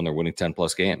years ago, and they're winning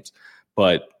 10-plus games.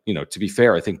 But, to be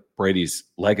fair, I think Brady's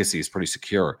legacy is pretty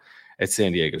secure at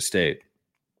San Diego State.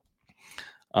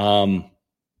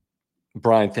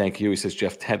 Brian, thank you. He says,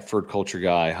 Jeff Tedford, culture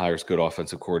guy, hires good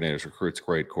offensive coordinators, recruits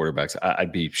great quarterbacks.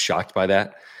 I'd be shocked by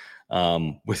that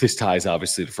with his ties,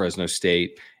 obviously, to Fresno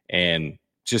State. And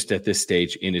just at this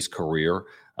stage in his career,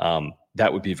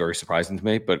 that would be very surprising to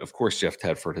me. But, of course, Jeff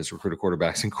Tedford has recruited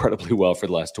quarterbacks incredibly well for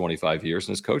the last 25 years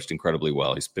and has coached incredibly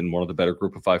well. He's been one of the better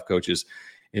group of 5 coaches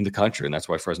in the country. And that's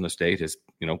why Fresno State has,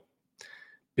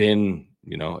 been,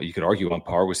 you could argue on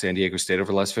par with San Diego State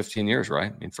over the last 15 years,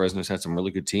 right? I mean, Fresno's had some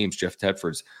really good teams. Jeff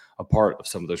Tedford's a part of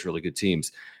some of those really good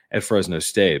teams at Fresno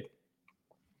State.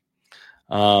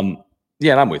 Yeah,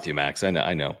 and I'm with you, Max. I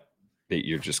know that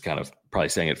you're just kind of probably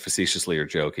saying it facetiously or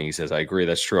joking. He says, I agree.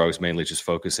 That's true. I was mainly just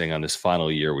focusing on this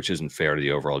final year, which isn't fair to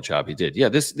the overall job he did. Yeah,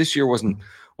 this year wasn't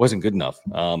good enough.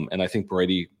 And I think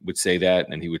Brady would say that,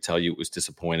 and he would tell you it was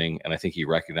disappointing. And I think he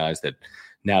recognized that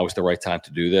now is the right time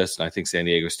to do this. And I think San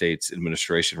Diego State's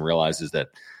administration realizes that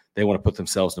they want to put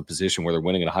themselves in a position where they're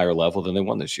winning at a higher level than they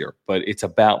won this year. But it's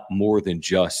about more than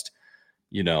just,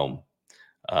 you got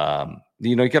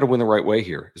to win the right way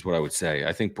here is what I would say.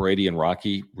 I think Brady and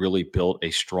Rocky really built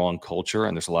a strong culture,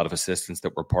 and there's a lot of assistants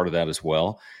that were part of that as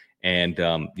well. And,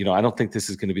 I don't think this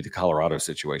is going to be the Colorado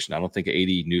situation. I don't think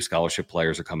 80 new scholarship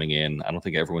players are coming in. I don't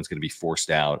think everyone's going to be forced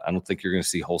out. I don't think you're going to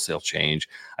see wholesale change.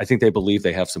 I think they believe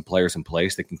they have some players in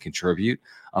place that can contribute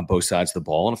on both sides of the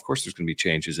ball. And of course, there's going to be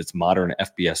changes. It's modern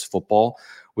FBS football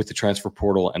with the transfer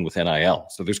portal and with NIL.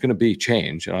 So there's going to be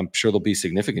change, and I'm sure there'll be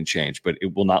significant change, but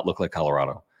it will not look like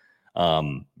Colorado.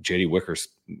 JD Wicker,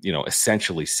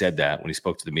 essentially said that when he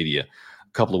spoke to the media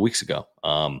a couple of weeks ago.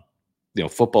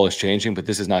 Football is changing, but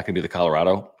this is not going to be the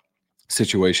Colorado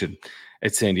situation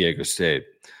at San Diego State.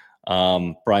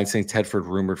 Brian saying Tedford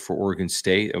rumored for Oregon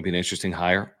State. It would be an interesting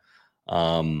hire.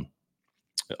 A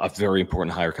very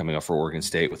important hire coming up for Oregon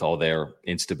State with all their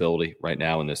instability right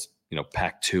now in this,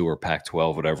 Pac-2 or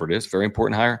Pac-12, whatever it is. Very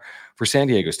important hire for San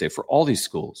Diego State, for all these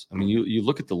schools. I mean, you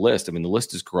look at the list. I mean, the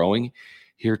list is growing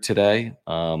here today.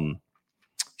 Trying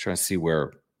to see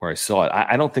where I saw it.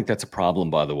 I don't think that's a problem,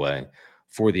 by the way,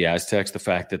 for the Aztecs. The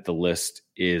fact that the list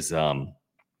is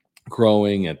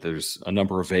growing and there's a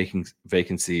number of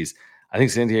vacancies. I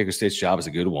think San Diego State's job is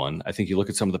a good one. I think you look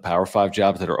at some of the Power 5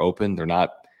 jobs that are open. They're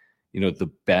not, the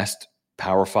best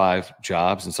Power 5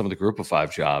 jobs, and some of the Group of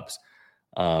 5 jobs.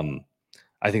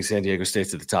 I think San Diego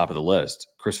State's at the top of the list.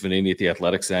 Chris Vanini at The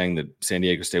Athletic saying that San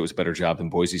Diego State was a better job than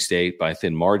Boise State by a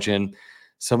thin margin.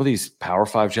 Some of these Power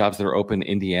 5 jobs that are open,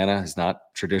 Indiana has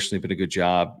not traditionally been a good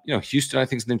job. Houston, I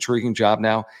think, is an intriguing job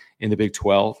now in the Big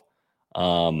 12.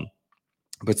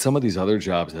 But some of these other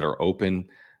jobs that are open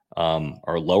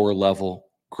are lower level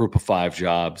Group of 5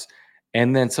 jobs.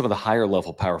 And then some of the higher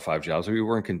level Power 5 jobs, we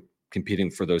weren't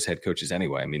competing for those head coaches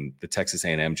anyway. I mean, the Texas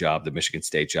A&M job, the Michigan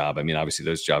State job, I mean, obviously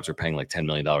those jobs are paying like $10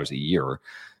 million a year.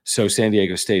 So San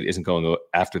Diego State isn't going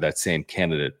after that same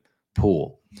candidate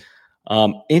pool.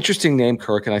 Interesting name,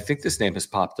 Kirk, and I think this name has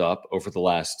popped up over the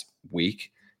last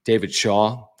week. David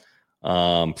Shaw,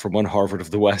 from one Harvard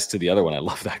of the West to the other one. I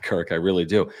love that, Kirk. I really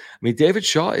do. I mean, David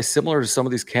Shaw is similar to some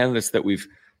of these candidates that we've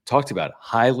talked about.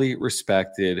 Highly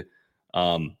respected,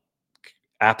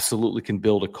 absolutely can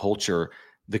build a culture.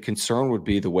 The concern would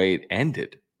be the way it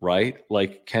ended, right?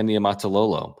 Like Ken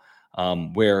Niumatalolo,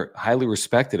 where highly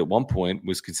respected at one point,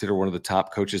 was considered one of the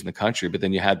top coaches in the country, but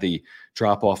then you had the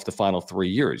drop off the final 3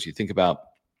 years. You think about,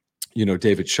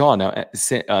 David Shaw. Now,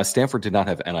 Stanford did not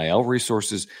have NIL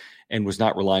resources and was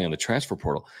not relying on the transfer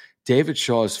portal. David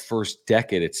Shaw's first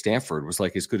decade at Stanford was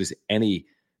like as good as any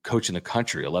coach in the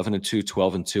country. 11-2,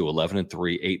 12-2,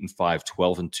 11-3, 8-5,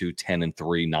 12-2,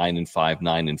 10-3, 9-5,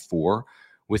 9-4,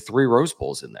 with 3 Rose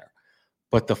Bowls in there.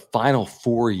 But the final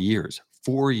 4 years,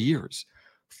 4-8,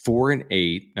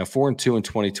 now 4-2 in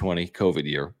 2020, COVID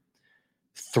year,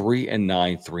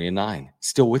 3-9, 3-9.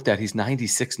 Still with that, he's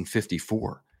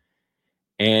 96-54.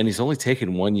 And he's only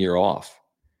taken 1 year off.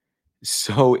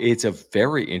 So it's a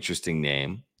very interesting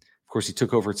name. Of course, he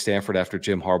took over at Stanford after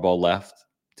Jim Harbaugh left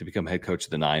to become head coach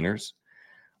of the Niners.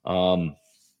 3-time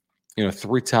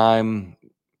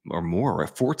or more, a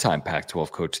 4-time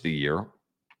Pac-12 coach of the year,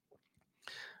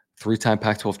 3-time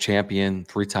Pac-12 champion,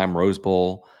 3-time Rose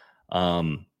Bowl.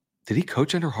 Did he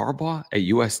coach under Harbaugh at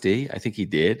USD? I think he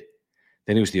did.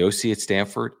 Then he was the OC at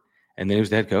Stanford, and then he was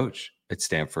the head coach at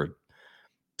Stanford.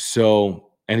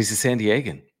 So, and he's a San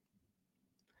Diegan.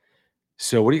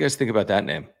 So what do you guys think about that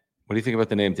name? What do you think about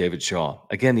the name David Shaw?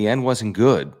 Again, the end wasn't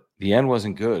good.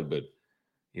 But,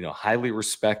 highly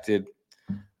respected,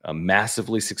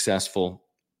 massively successful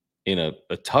in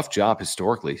a tough job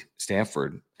historically,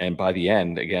 Stanford. And by the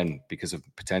end, again, because of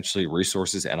potentially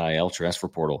resources, NIL, transfer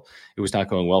portal, it was not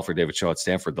going well for David Shaw at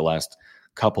Stanford the last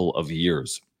couple of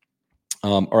years.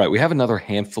 All right, we have another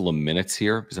handful of minutes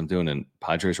here because I'm doing a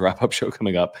Padres wrap-up show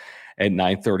coming up at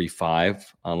 9:35.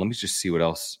 Let me just see what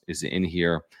else is in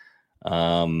here.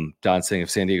 Don saying if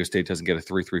San Diego State doesn't get a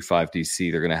 3-3-5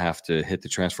 DC, they're going to have to hit the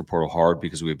transfer portal hard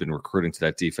because we've been recruiting to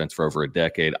that defense for over a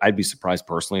decade. I'd be surprised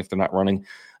personally if they're not running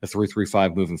a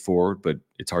 3-3-5 moving forward, but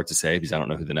it's hard to say because I don't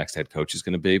know who the next head coach is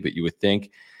going to be. But you would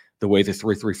think the way the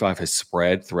 3-3-5 has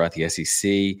spread throughout the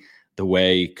SEC, the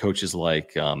way coaches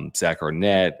like Zach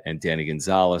Arnett and Danny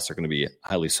Gonzalez are going to be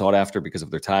highly sought after because of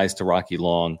their ties to Rocky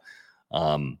Long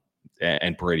and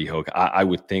Brady Hoke. I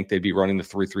would think they'd be running the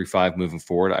 3-3-5 moving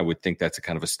forward. I would think that's a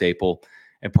kind of a staple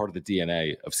and part of the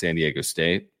DNA of San Diego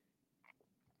State.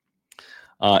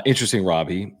 Interesting,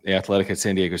 Robbie. The Athletic at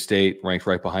San Diego State ranked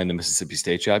right behind the Mississippi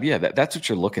State job. Yeah, that's what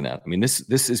you're looking at. I mean,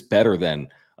 this is better than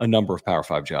a number of Power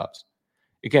 5 jobs.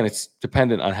 Again, it's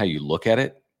dependent on how you look at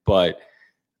it, but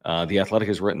the Athletic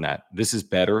has written that. This is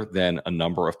better than a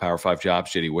number of Power 5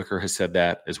 jobs. JD Wicker has said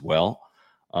that as well.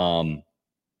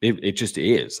 It just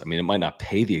is. I mean, it might not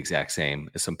pay the exact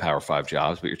same as some Power 5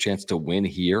 jobs, but your chance to win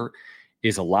here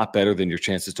is a lot better than your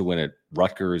chances to win at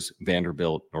Rutgers,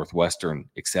 Vanderbilt, Northwestern,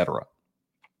 etc.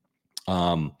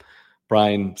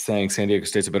 Brian saying San Diego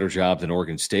State's a better job than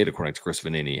Oregon State, according to Chris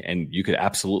Vanini. And you could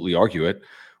absolutely argue it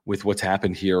with what's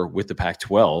happened here with the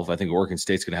Pac-12. I think Oregon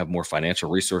State's going to have more financial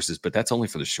resources, but that's only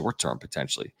for the short term,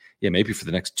 potentially. Yeah, maybe for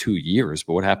the next 2 years,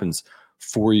 but what happens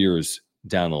 4 years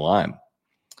down the line?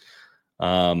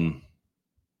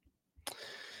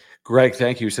 Greg,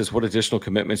 thank you. He says, what additional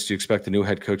commitments do you expect the new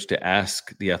head coach to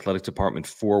ask the athletic department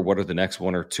for? What are the next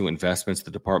 1 or 2 investments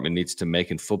the department needs to make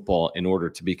in football in order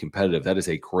to be competitive? That is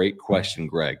a great question,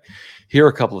 Greg. Here are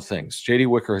a couple of things. J.D.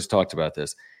 Wicker has talked about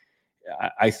this.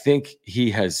 I think he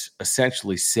has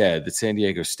essentially said that San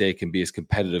Diego State can be as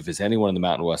competitive as anyone in the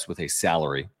Mountain West with a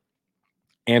salary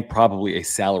and probably a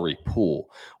salary pool.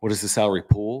 What is the salary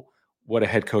pool? What a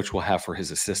head coach will have for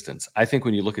his assistants. I think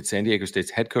when you look at San Diego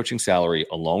State's head coaching salary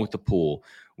along with the pool,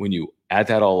 when you add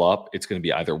that all up, it's going to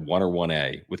be either 1 or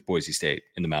 1A with Boise State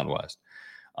in the Mountain West.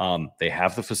 They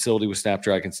have the facility with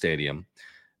Snapdragon Stadium.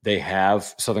 They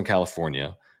have Southern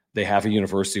California. They have a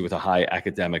university with a high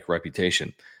academic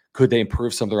reputation. Could they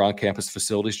improve some of their on-campus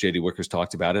facilities? J.D. Wicker's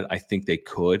talked about it. I think they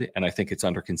could, and I think it's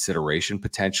under consideration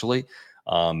potentially.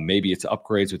 Maybe it's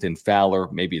upgrades within Fowler.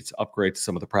 Maybe it's upgrades to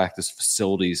some of the practice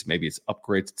facilities. Maybe it's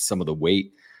upgrades to some of the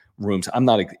weight rooms. I'm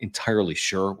not entirely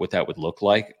sure what that would look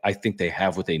like. I think they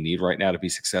have what they need right now to be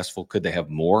successful. Could they have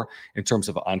more in terms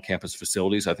of on-campus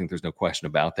facilities? I think there's no question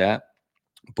about that.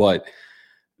 But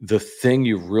the thing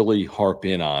you really harp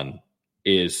in on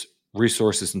is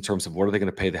resources in terms of what are they going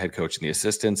to pay the head coach and the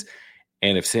assistants.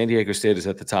 And if San Diego State is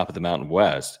at the top of the Mountain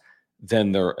West,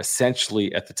 then they're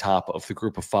essentially at the top of the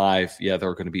group of 5. Yeah, there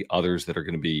are going to be others that are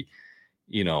going to be,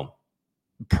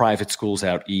 private schools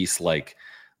out east like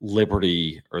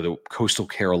Liberty or the Coastal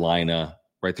Carolina,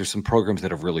 right? There's some programs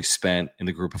that have really spent in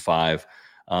the group of 5.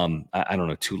 I don't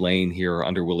know, Tulane here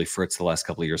under Willie Fritz the last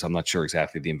couple of years. I'm not sure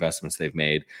exactly the investments they've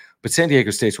made, but San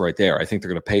Diego State's right there. I think they're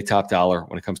going to pay top dollar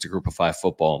when it comes to group of 5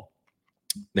 football.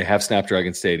 They have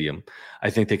Snapdragon Stadium. I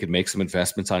think they could make some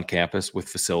investments on campus with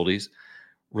facilities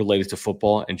related to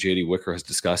football, and J.D. Wicker has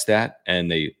discussed that,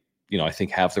 and they, I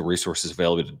think have the resources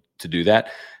available to do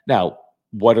that. Now,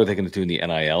 what are they going to do in the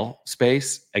NIL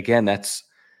space? Again,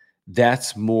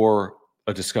 that's more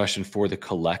a discussion for the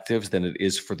collectives than it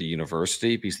is for the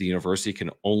university, because the university can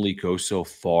only go so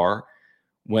far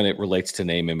when it relates to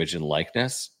name, image, and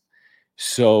likeness.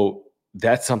 So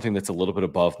that's something that's a little bit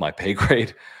above my pay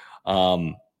grade.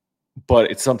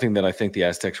 But it's something that I think the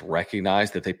Aztecs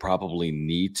recognize that they probably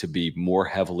need to be more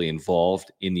heavily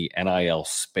involved in the NIL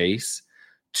space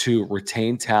to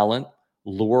retain talent,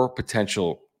 lure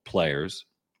potential players,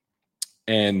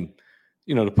 and,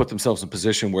 to put themselves in a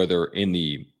position where they're in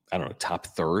the, top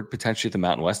third, potentially at the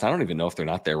Mountain West. I don't even know if they're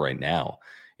not there right now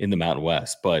in the Mountain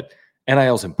West, but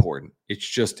NIL is important. It's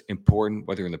just important,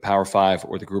 whether you're in the Power 5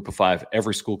 or the Group of 5.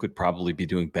 Every school could probably be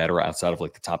doing better outside of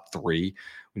like the top 3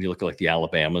 when you look at like the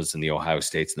Alabamas and the Ohio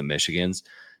States and the Michigans.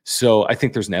 So I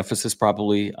think there's an emphasis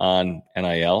probably on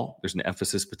NIL. There's an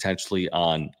emphasis potentially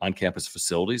on on-campus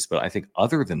facilities. But I think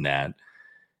other than that,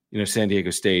 San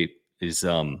Diego State is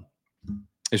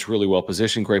really well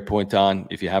positioned. Great point, Don.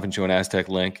 If you haven't joined Aztec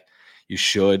Link, you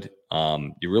should.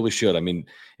 You really should. I mean,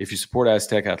 if you support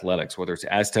Aztec Athletics, whether it's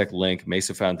Aztec Link,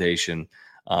 Mesa Foundation,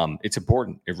 it's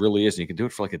important. It really is. And you can do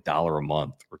it for like $1 a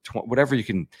month or whatever you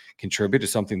can contribute to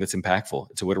something that's impactful.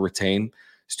 It's a way to retain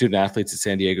student athletes at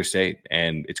San Diego State,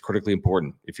 and it's critically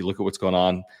important. If you look at what's going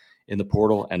on in the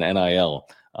portal and NIL,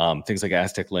 things like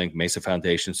Aztec Link, Mesa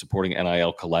Foundation, supporting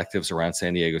NIL collectives around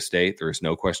San Diego State, there is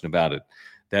no question about it.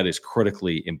 That is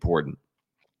critically important.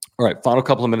 All right, final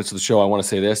couple of minutes of the show. I want to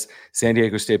say this. San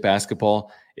Diego State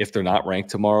basketball, if they're not ranked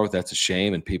tomorrow, that's a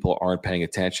shame, and people aren't paying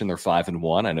attention. They're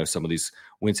 5-1. I know some of these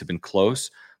wins have been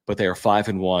close, but they are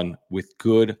 5-1 with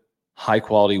good,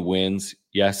 high-quality wins.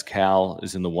 Yes, Cal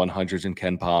is in the 100s in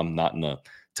KenPom, not in the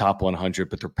top 100,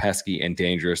 but they're pesky and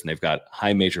dangerous, and they've got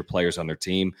high major players on their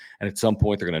team. And at some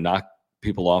point, they're going to knock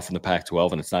people off in the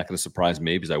Pac-12, and it's not going to surprise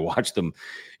me because I watched them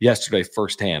yesterday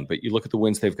firsthand. But you look at the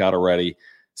wins they've got already: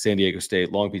 San Diego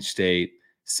State, Long Beach State,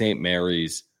 St.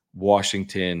 Mary's,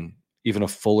 Washington, even a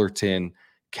Fullerton,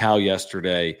 Cal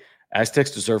yesterday.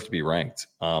 Aztecs deserve to be ranked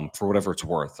for whatever it's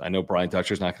worth. I know Brian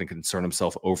Dutcher's not going to concern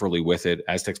himself overly with it.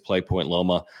 Aztecs play Point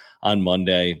Loma on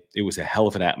Monday. It was a hell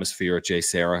of an atmosphere at J.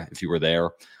 Sarah, if you were there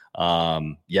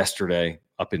yesterday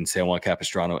up in San Juan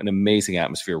Capistrano. An amazing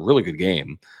atmosphere, really good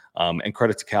game. And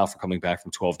credit to Cal for coming back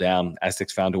from 12 down.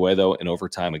 Aztecs found a way, though, in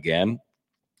overtime again.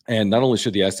 And not only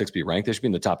should the Aztecs be ranked, they should be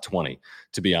in the top 20,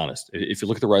 to be honest. If you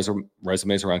look at the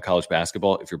resumes around college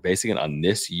basketball, if you're basing it on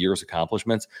this year's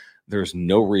accomplishments, there's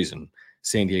no reason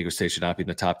San Diego State should not be in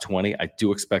the top 20. I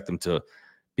do expect them to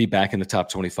be back in the top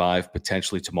 25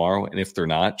 potentially tomorrow. And if they're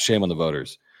not, shame on the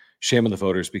voters. Shame on the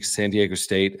voters, because San Diego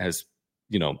State has,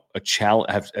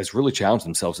 has really challenged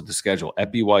themselves with the schedule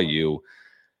at BYU,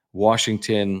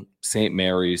 Washington, St.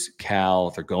 Mary's,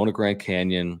 Cal. They're going to Grand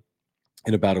Canyon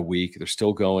in about a week. They're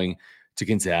still going to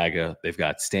Gonzaga. They've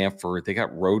got Stanford. They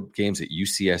got road games at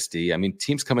UCSD. I mean,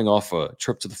 teams coming off a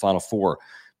trip to the Final Four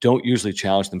don't usually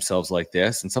challenge themselves like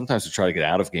this. And sometimes to try to get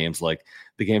out of games like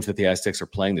the games that the Aztecs are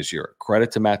playing this year.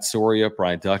 Credit to Matt Soria,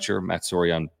 Brian Dutcher, Matt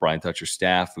Soria on Brian Dutcher's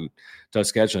staff who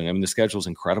does scheduling. I mean, the schedule is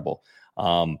incredible.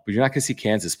 But you're not going to see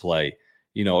Kansas play,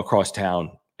 across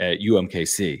town at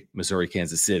UMKC, Missouri,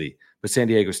 Kansas City. But San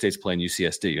Diego State's playing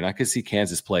UCSD. You're not going to see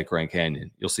Kansas play at Grand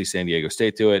Canyon. You'll see San Diego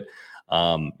State do it. You're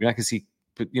not going to see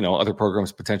other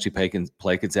programs potentially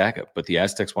play Gonzaga, but the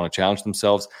Aztecs want to challenge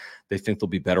themselves. They think they'll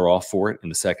be better off for it in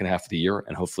the second half of the year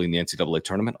and hopefully in the NCAA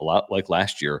tournament, a lot like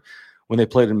last year. When they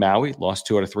played in Maui, lost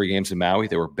 2 out of 3 games in Maui,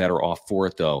 they were better off for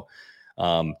it, though,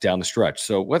 down the stretch.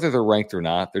 So whether they're ranked or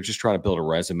not, they're just trying to build a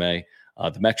resume.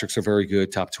 The metrics are very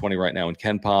good, top 20 right now in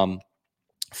KenPom,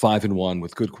 5-1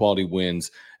 with good quality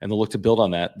wins, and they'll look to build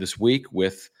on that this week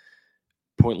with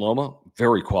Point Loma,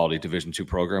 very quality Division II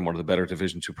program, one of the better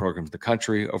Division II programs in the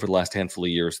country over the last handful of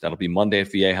years. That'll be Monday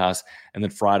at Viejas, and then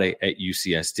Friday at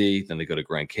UCSD. Then they go to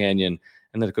Grand Canyon,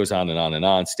 and then it goes on and on and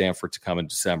on. Stanford to come in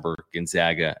December,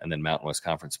 Gonzaga, and then Mountain West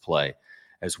Conference play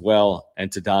as well.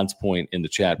 And to Don's point in the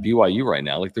chat, BYU right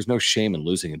now, there's no shame in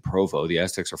losing in Provo. The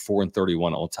Aztecs are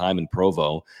 4-31 all time in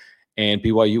Provo, and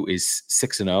BYU is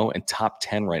 6-0 and top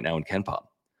 10 right now in KenPom.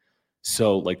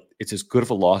 So it's as good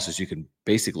of a loss as you can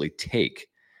basically take.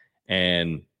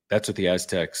 And that's what the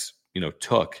Aztecs,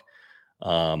 took.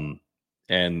 I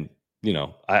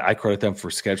credit them for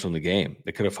scheduling the game.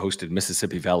 They could have hosted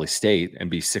Mississippi Valley State and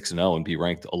be 6-0 and be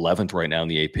ranked 11th right now in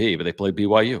the AP, but they played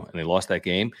BYU and they lost that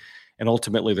game. And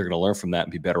ultimately, they're going to learn from that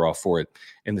and be better off for it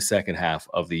in the second half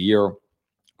of the year.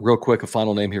 Real quick, a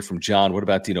final name here from John. What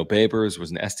about Dino Babers?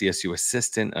 Was an SDSU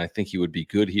assistant, and I think he would be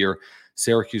good here.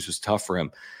 Syracuse was tough for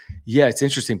him. Yeah, it's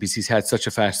interesting because he's had such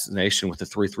a fascination with the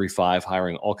 3-3-5,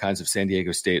 hiring all kinds of San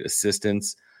Diego State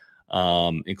assistants,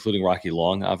 including Rocky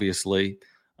Long, obviously,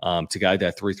 to guide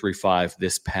that 3-3-5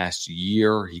 this past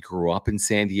year. He grew up in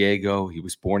San Diego. He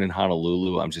was born in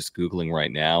Honolulu. I'm just Googling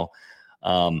right now.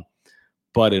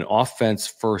 But an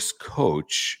offense-first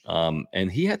coach, and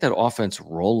he had that offense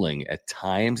rolling at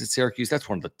times at Syracuse. That's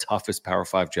one of the toughest Power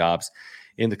 5 jobs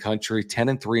in the country.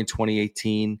 10-3 in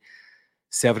 2018,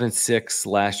 7-6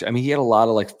 last year. I mean, he had a lot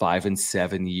of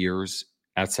 5-7 years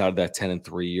outside of that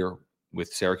 10-3 year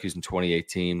with Syracuse in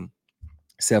 2018,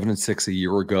 7-6 a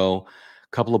year ago,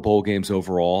 a couple of bowl games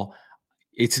overall.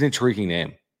 It's an intriguing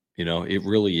name. It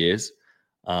really is.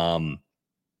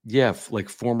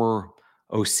 Former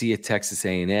OC at Texas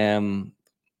A&M,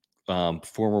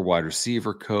 former wide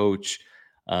receiver coach.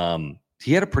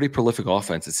 He had a pretty prolific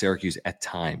offense at Syracuse at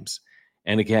times.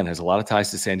 And again, has a lot of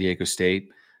ties to San Diego State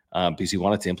because he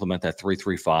wanted to implement that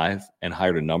 3-3-5 and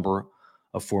hired a number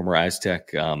of former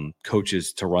Aztec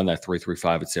coaches to run that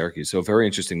 3-3-5 at Syracuse. So a very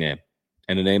interesting name,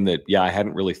 and a name that, I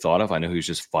hadn't really thought of. I know he was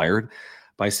just fired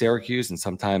by Syracuse, and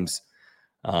sometimes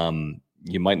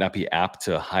you might not be apt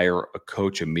to hire a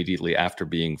coach immediately after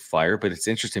being fired, but it's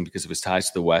interesting because of his ties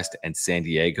to the West and San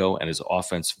Diego and his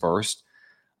offense first.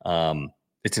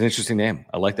 It's an interesting name.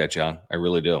 I like that, John. I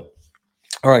really do.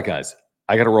 All right, guys,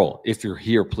 I got to roll. If you're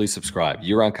here, please subscribe.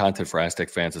 Year-round content for Aztec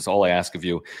fans. That's all I ask of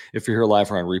you. If you're here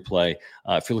live or on replay,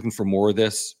 if you're looking for more of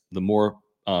this, the more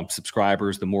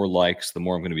subscribers, the more likes, the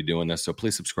more I'm going to be doing this. So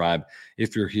please subscribe.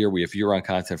 If you're here, we have year-round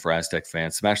content for Aztec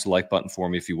fans. Smash the like button for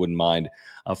me if you wouldn't mind.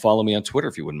 Follow me on Twitter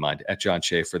if you wouldn't mind, at John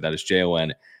Schaefer. That is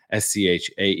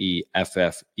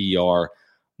JONSCHAEFFER.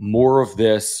 More of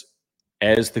this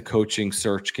as the coaching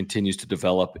search continues to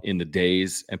develop in the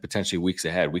days and potentially weeks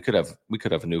ahead. We could have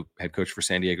a new head coach for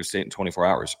San Diego State in 24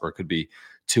 hours, or it could be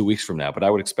 2 weeks from now. But I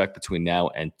would expect between now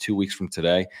and 2 weeks from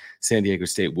today, San Diego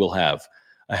State will have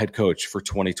a head coach for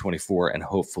 2024 and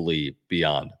hopefully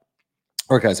beyond.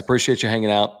 All right, guys, appreciate you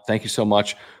hanging out. Thank you so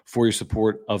much for your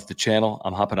support of the channel.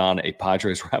 I'm hopping on a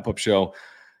Padres wrap-up show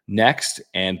next,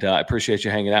 and I appreciate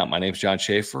you hanging out. My name's John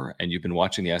Schaefer, and you've been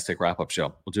watching the Aztec Wrap-Up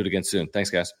Show. We'll do it again soon. Thanks,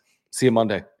 guys. See you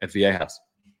Monday at Viejas.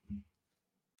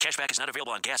 Cashback is not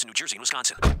available on gas in New Jersey and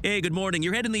Wisconsin. Hey, good morning.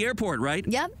 You're heading to the airport, right?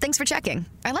 Yep, thanks for checking.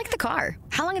 I like the car.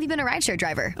 How How long have you been a rideshare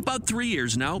driver? About 3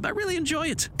 years now. I really enjoy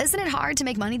it. Isn't it hard to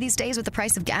make money these days with the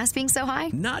price of gas being so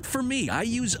high? Not for me. I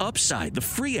use Upside, the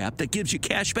free app that gives you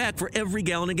cash back for every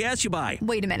gallon of gas you buy.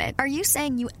 Wait a minute. Are you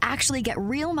saying you actually get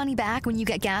real money back when you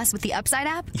get gas with the Upside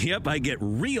app? Yep, I get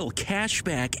real cash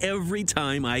back every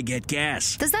time I get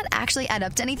gas. Does that actually add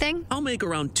up to anything? I'll make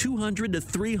around $200 to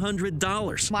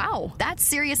 $300. Wow, that's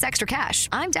serious extra cash.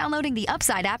 I'm downloading the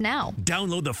Upside app now.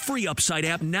 Download the free Upside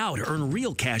app now to earn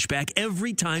real cash back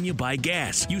every time you buy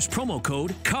gas. Use promo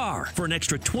code CAR for an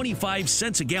extra 25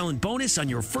 cents a gallon bonus on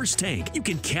your first tank. You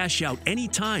can cash out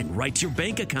anytime right to your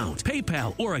bank account,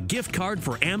 PayPal, or a gift card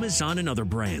for Amazon and other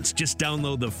brands. Just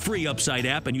download the free Upside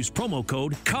app and use promo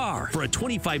code CAR for a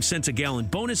 25 cents a gallon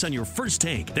bonus on your first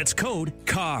tank. That's code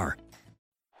CAR.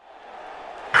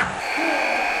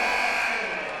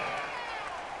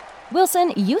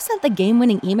 Wilson, you sent the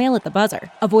game-winning email at the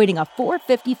buzzer, avoiding a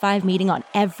 4:55 meeting on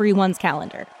everyone's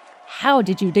calendar. How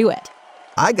did you do it?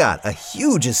 I got a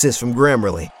huge assist from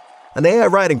Grammarly, an AI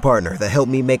writing partner that helped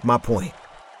me make my point.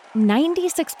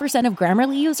 96% of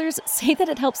Grammarly users say that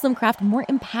it helps them craft more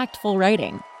impactful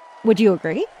writing. Would you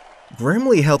agree?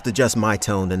 Grammarly helped adjust my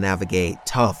tone to navigate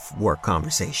tough work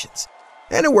conversations.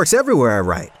 And it works everywhere I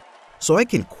write, so I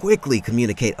can quickly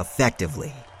communicate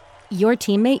effectively. Your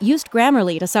teammate used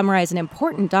Grammarly to summarize an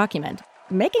important document,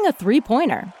 making a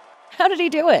 3-pointer. How did he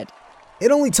do it?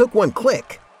 It only took one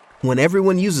click. When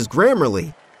everyone uses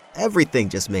Grammarly, everything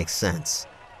just makes sense.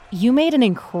 You made an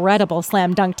incredible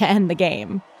slam dunk to end the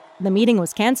game. The meeting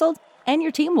was canceled, and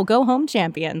your team will go home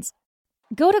champions.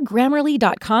 Go to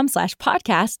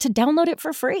Grammarly.com/podcast to download it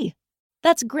for free.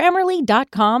 That's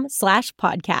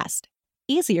Grammarly.com/podcast.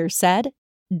 Easier said,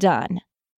 done.